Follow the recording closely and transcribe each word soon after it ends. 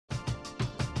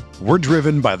We're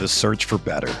driven by the search for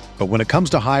better. But when it comes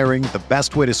to hiring, the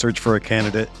best way to search for a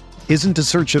candidate isn't to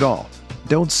search at all.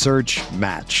 Don't search,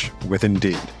 match with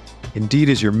Indeed. Indeed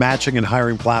is your matching and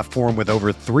hiring platform with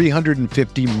over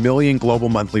 350 million global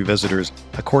monthly visitors,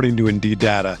 according to Indeed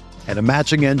data, and a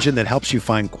matching engine that helps you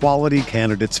find quality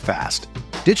candidates fast.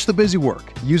 Ditch the busy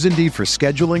work. Use Indeed for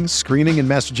scheduling, screening, and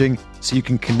messaging so you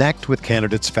can connect with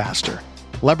candidates faster.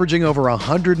 Leveraging over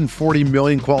 140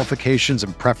 million qualifications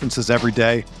and preferences every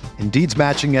day, Indeed's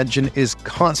matching engine is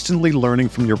constantly learning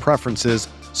from your preferences,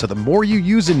 so the more you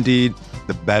use Indeed,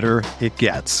 the better it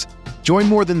gets. Join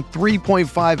more than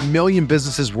 3.5 million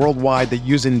businesses worldwide that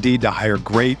use Indeed to hire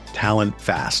great talent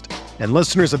fast. And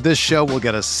listeners of this show will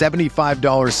get a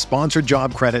 $75 sponsored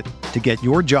job credit to get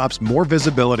your jobs more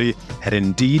visibility at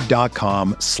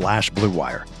Indeed.com/Blue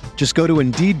Wire. Just go to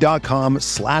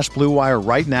Indeed.com/Blue Wire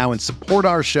right now and support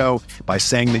our show by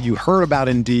saying that you heard about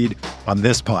Indeed on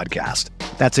this podcast.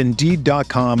 That's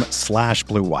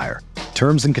Indeed.com/Blue Wire.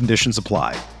 Terms and conditions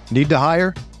apply. Need to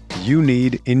hire? You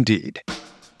need Indeed.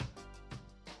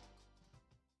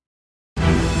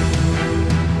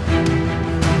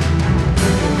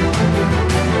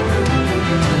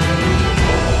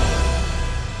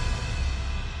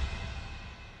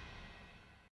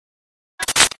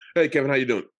 Hey, Kevin, how you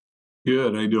doing?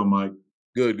 Good. How you doing, Mike?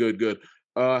 Good.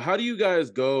 How do you guys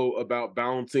go about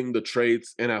balancing the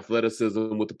traits and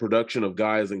athleticism with the production of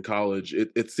guys in college?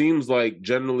 It seems like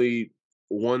generally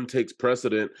one takes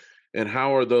precedent, and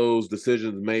how are those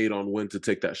decisions made on when to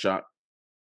take that shot?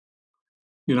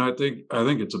 I think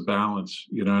it's a balance.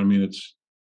 I mean, it's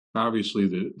obviously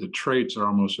the traits are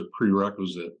almost a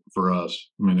prerequisite for us.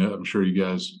 I mean, I'm sure you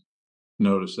guys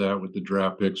noticed that with the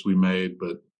draft picks we made,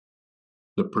 but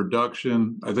the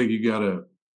production, I think you kind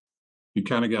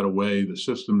of got to weigh the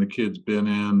system the kid's been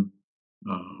in,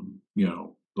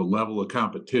 the level of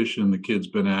competition the kid's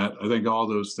been at. I think all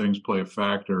those things play a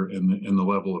factor in the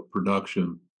level of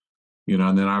production,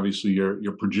 and then obviously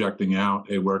you're projecting out,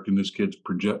 hey, where can this kid's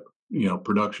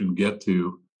production get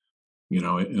to, in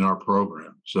our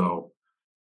program. So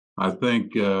I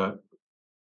think,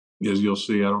 as you'll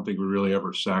see, I don't think we really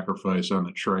ever sacrifice on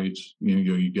the traits.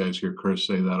 You guys hear Chris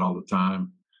say that all the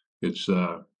time. It's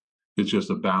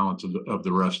just a balance of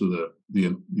the rest of the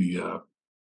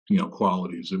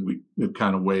qualities that it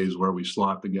kind of weighs where we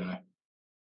slot the guy.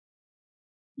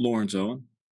 Lawrence Owen.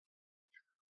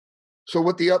 So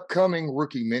with the upcoming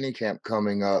rookie minicamp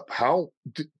coming up,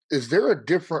 is there a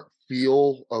different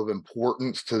feel of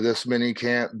importance to this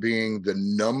minicamp being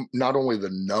not only the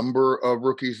number of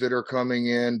rookies that are coming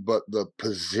in, but the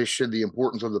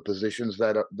importance of the positions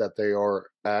that they are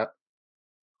at?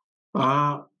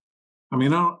 I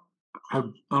mean, I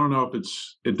don't know if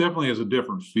it definitely has a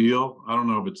different feel. I don't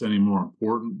know if it's any more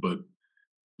important, but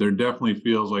there definitely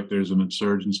feels like there's an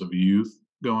insurgence of youth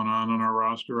going on our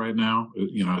roster right now,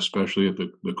 especially at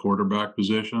the quarterback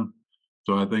position.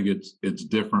 So I think it's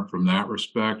different from that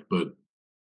respect, but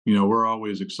we're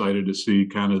always excited to see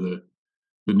kind of the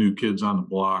new kids on the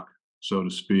block, so to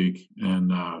speak.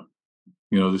 And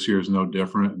this year is no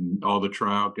different. And all the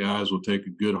tryout guys will take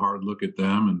a good hard look at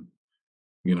them, and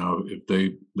if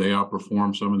they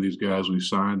outperform some of these guys we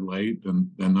signed late,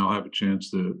 then they'll have a chance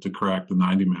to crack the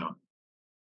 90-man.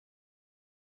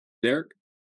 Derek?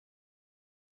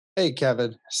 Hey,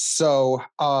 Kevin. So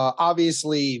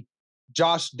obviously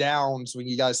Josh Downs, when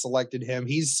you guys selected him,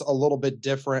 he's a little bit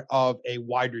different of a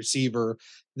wide receiver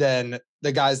than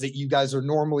the guys that you guys are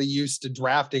normally used to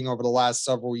drafting over the last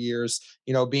several years,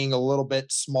 being a little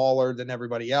bit smaller than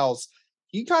everybody else.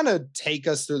 Can you kind of take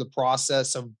us through the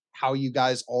process of how you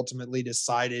guys ultimately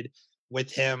decided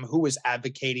with him, who was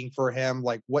advocating for him,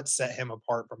 like what set him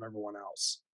apart from everyone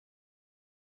else?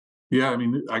 Yeah, I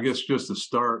mean, I guess just to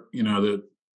start, that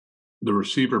the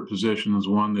receiver position is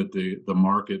one that the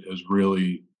market has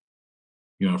really,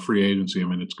 free agency, I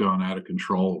mean, it's gone out of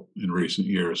control in recent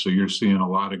years. So you're seeing a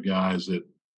lot of guys that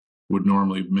would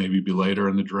normally maybe be later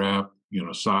in the draft,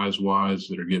 size-wise,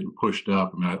 that are getting pushed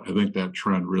up. I mean, I think that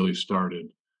trend really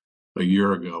started a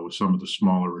year ago with some of the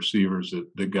smaller receivers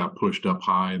that got pushed up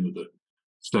high into the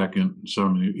second, and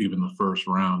some even the first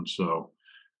round. So,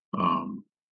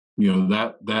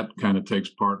 that kind of takes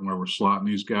part in where we're slotting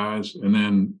these guys. And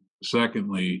then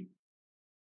secondly,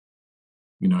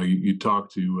 you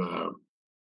talk to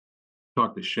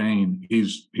Shane.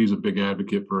 He's a big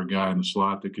advocate for a guy in the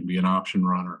slot that can be an option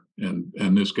runner. And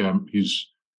this guy, he's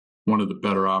one of the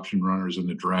better option runners in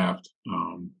the draft.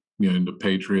 In the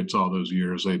Patriots all those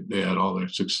years, they had all their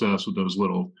success with those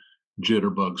little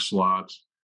jitterbug slots.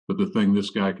 But the thing this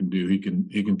guy can do, he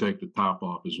can take the top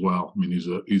off as well. I mean, he's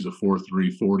a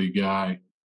 4.3 40 guy,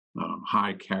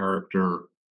 high character,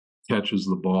 catches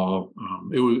the ball.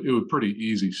 It was pretty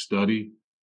easy study.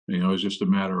 It was just a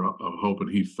matter of hoping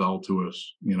he fell to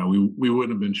us. We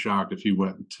wouldn't have been shocked if he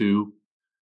went in 2,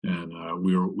 and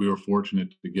we were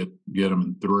fortunate to get him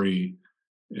in 3.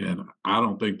 And I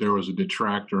don't think there was a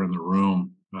detractor in the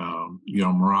room.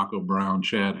 Morocco Brown,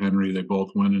 Chad Henry, they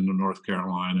both went into North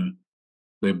Carolina.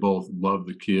 They both loved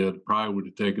the kid. Probably would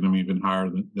have taken him even higher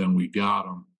than we got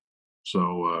him.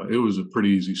 So it was a pretty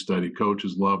easy study.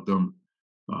 Coaches loved him.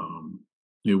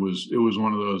 It was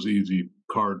one of those easy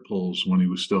card pulls when he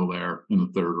was still there in the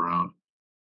 3rd round.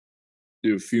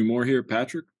 Do a few more here,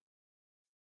 Patrick.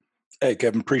 Hey,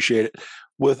 Kevin, appreciate it.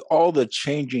 With all the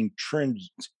changing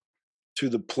trends to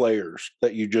the players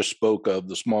that you just spoke of,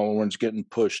 the smaller ones getting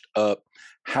pushed up,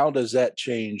 how does that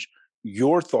change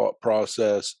your thought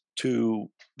process to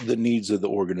the needs of the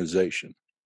organization?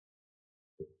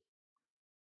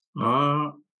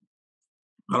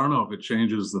 I don't know if it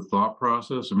changes the thought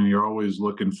process. I mean, you're always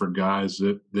looking for guys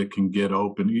that can get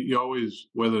open. You always,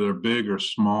 whether they're big or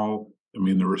small, I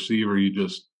mean, the receiver,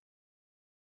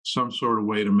 some sort of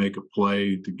way to make a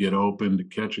play, to get open, to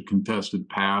catch a contested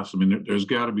pass. I mean, there's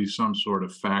got to be some sort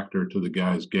of factor to the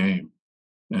guy's game.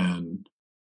 And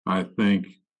I think,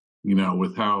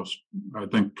 with I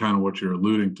think kind of what you're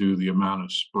alluding to, the amount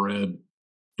of spread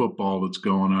football that's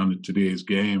going on in today's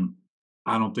game,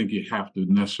 I don't think you have to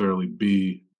necessarily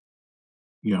be,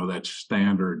 that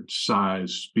standard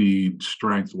size, speed,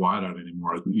 strength wideout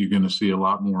anymore. You're going to see a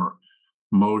lot more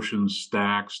motion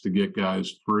stacks to get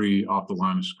guys free off the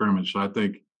line of scrimmage. So I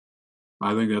think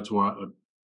that's why,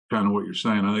 kind of what you're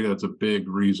saying. I think that's a big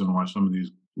reason why some of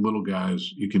these little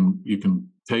guys, you can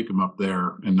take them up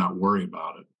there and not worry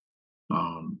about it.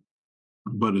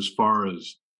 But as far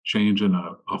as changing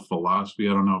a philosophy,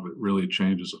 I don't know if it really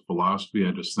changes a philosophy.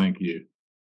 I just think you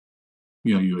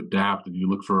adapt and you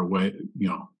look for a way,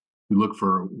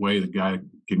 the guy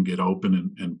can get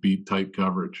open and beat tight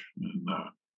coverage. And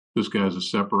this guy's a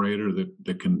separator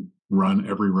that can run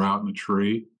every route in the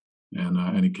tree,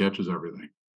 and he catches everything.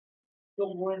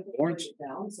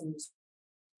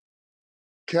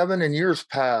 Kevin, in years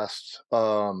past,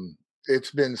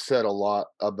 it's been said a lot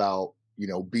about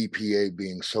BPA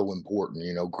being so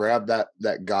important. Grab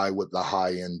that guy with the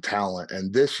high end talent.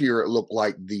 And this year, it looked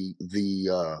like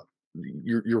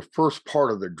your first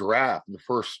part of the draft, the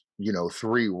first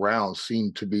 3 rounds,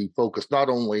 seemed to be focused not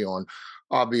only on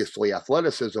obviously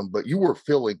athleticism, but you were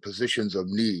filling positions of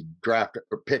need, draft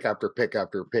pick after pick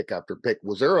after pick after pick.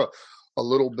 Was there a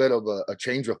little bit of a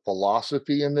change of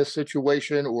philosophy in this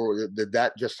situation, or did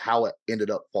that just how it ended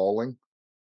up falling?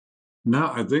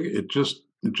 No, I think it just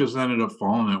ended up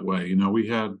falling that way.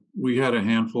 We had a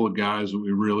handful of guys that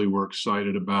we really were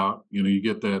excited about. You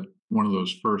get that one of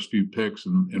those first few picks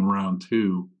in round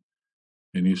 2,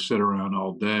 and you sit around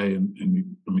all day, and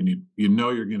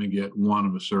you're going to get one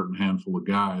of a certain handful of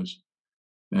guys.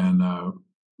 And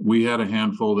we had a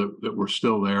handful that were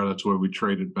still there. That's why we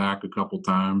traded back a couple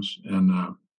times,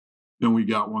 and then we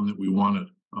got one that we wanted.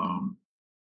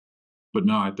 But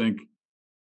no, I think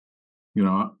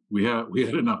we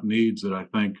had enough needs that I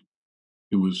think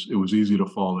it was easy to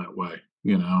fall that way.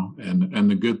 And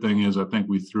the good thing is I think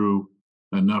we threw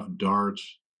enough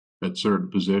darts at certain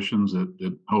positions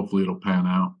that hopefully it'll pan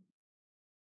out.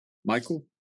 Michael?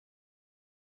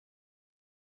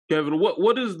 Kevin,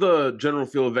 what is the general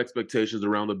feel of expectations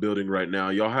around the building right now?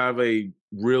 Y'all have a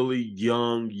really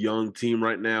young team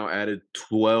right now, added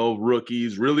 12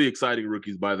 rookies, really exciting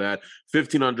rookies by that,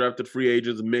 15 undrafted free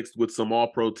agents mixed with some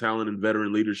all-pro talent and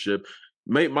veteran leadership.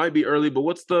 Might be early, but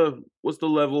what's the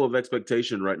level of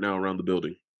expectation right now around the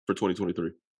building for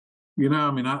 2023? I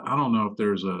don't know if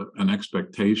there's an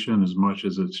expectation as much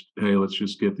as it's, hey, let's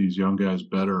just get these young guys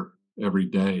better every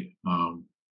day.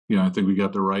 I think we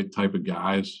got the right type of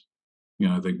guys.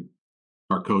 I think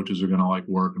our coaches are going to like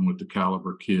working with the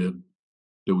caliber kid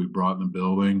that we brought in the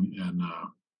building, and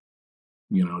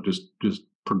just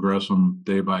progress them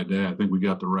day by day. I think we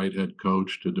got the right head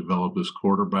coach to develop this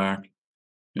quarterback.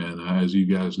 And as you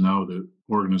guys know, the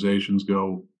organizations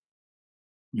go,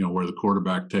 where the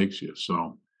quarterback takes you.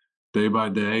 So day by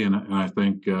day, and I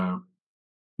think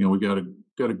we got a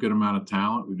good amount of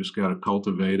talent. We just got to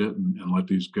cultivate it and let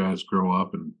these guys grow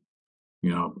up, and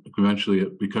eventually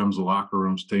it becomes the locker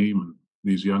room's team, and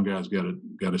these young guys got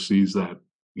to seize that.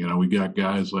 We got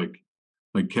guys like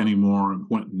Kenny Moore and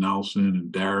Quentin Nelson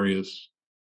and Darius,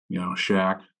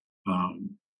 Shaq,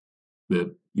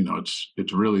 that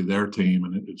it's really their team,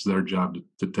 and it's their job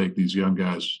to take these young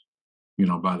guys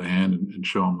by the hand and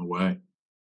show them the way.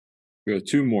 We have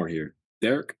 2 more here.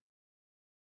 Derek?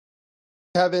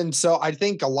 Kevin, so I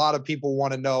think a lot of people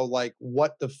want to know like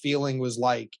what the feeling was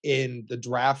like in the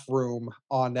draft room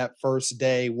on that first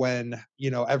day when,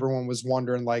 everyone was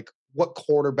wondering like what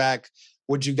quarterback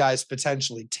would you guys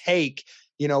potentially take?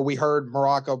 We heard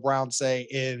Morocco Brown say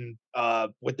in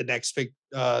with the next pick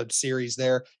series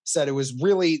there, said it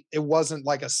wasn't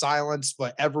like a silence,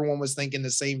 but everyone was thinking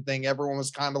the same thing. Everyone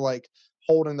was kind of like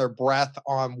holding their breath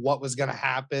on what was going to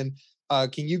happen.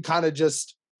 Can you kind of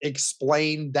just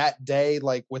explain that day,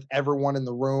 like with everyone in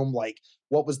the room, like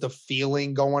what was the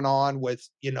feeling going on with,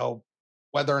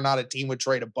 whether or not a team would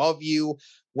trade above you,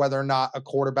 whether or not a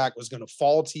quarterback was going to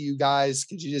fall to you guys?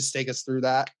 Could you just take us through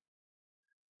that?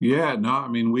 Yeah, no, I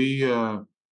mean,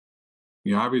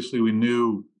 obviously we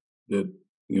knew that,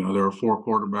 there were 4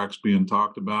 quarterbacks being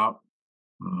talked about.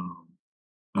 Um,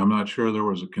 I'm not sure there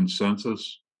was a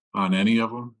consensus on any of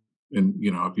them. And,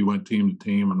 if you went team to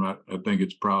team, I think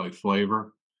it's probably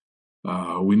flavor.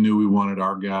 We knew we wanted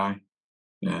our guy.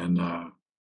 And,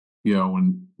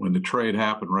 when the trade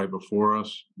happened right before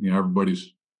us,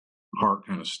 everybody's heart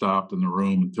kind of stopped in the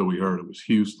room until we heard it was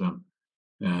Houston.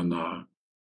 And,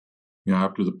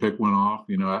 after the pick went off,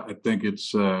 I think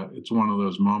it's one of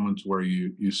those moments where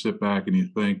you sit back and you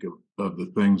think of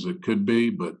the things that could be,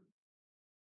 but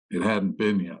it hadn't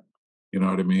been yet. You know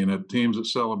what I mean? Teams that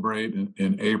celebrate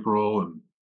in April and,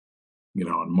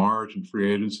 in March and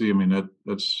free agency, I mean,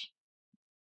 that's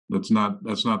not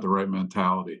the right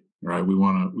mentality, right? We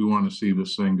want to see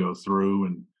this thing go through,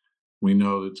 and we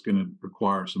know it's going to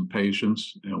require some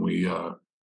patience, and we got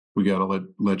to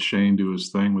let Shane do his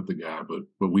thing with the guy.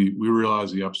 But we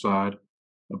realize the upside,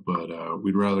 but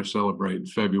we'd rather celebrate in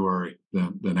February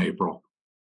than April.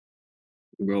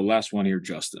 We'll go last one here,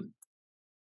 Justin.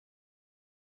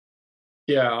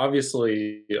 Yeah,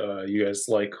 obviously, you guys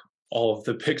like all of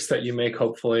the picks that you make,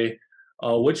 hopefully.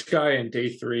 Which guy in day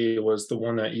 3 was the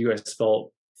one that you guys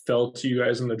felt fell to you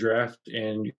guys in the draft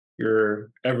and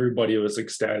everybody was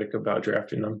ecstatic about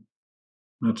drafting them?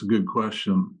 That's a good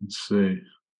question. Let's see.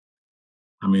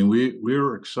 I mean, we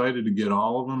were excited to get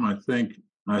all of them. I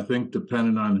think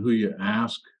depending on who you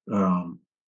ask, Tommy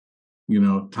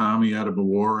out of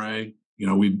Awore, there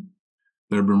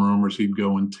have been rumors he'd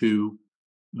go in 2.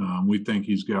 We think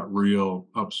he's got real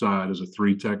upside as a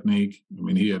 3 technique. I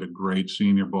mean, he had a great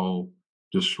Senior Bowl,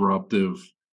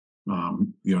 disruptive.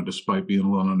 Despite being a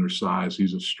little undersized,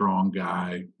 he's a strong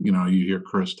guy. You hear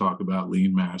Chris talk about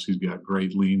lean mass. He's got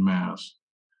great lean mass.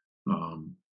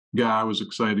 Guy I was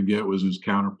excited to get was his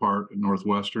counterpart at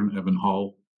Northwestern, Evan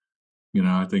Hull.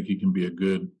 I think he can be a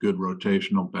good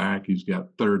rotational back. He's got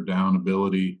third down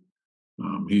ability.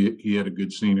 He had a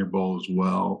good Senior Bowl as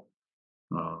well.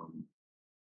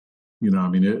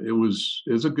 It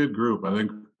was a good group. I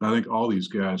think all these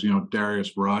guys,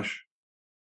 Darius Rush,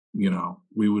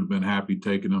 we would have been happy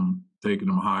taking him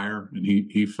higher, and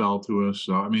he fell to us.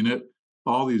 So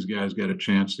all these guys got a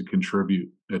chance to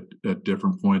contribute at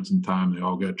different points in time. They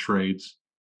all got traits,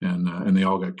 and they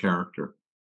all got character.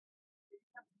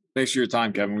 Thanks for your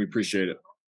time, Kevin. We appreciate it.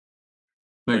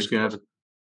 Thanks, guys.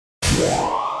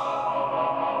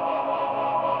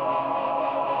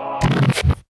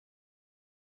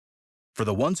 For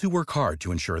the ones who work hard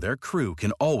to ensure their crew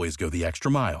can always go the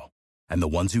extra mile, and the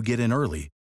ones who get in early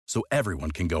so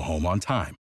everyone can go home on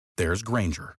time, there's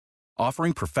Grainger,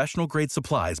 offering professional-grade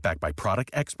supplies backed by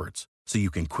product experts so you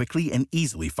can quickly and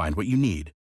easily find what you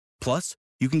need. Plus,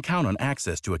 you can count on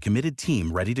access to a committed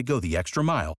team ready to go the extra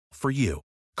mile for you.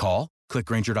 Call, click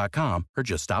Grainger.com, or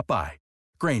just stop by.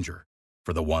 Grainger,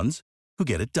 for the ones who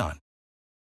get it done.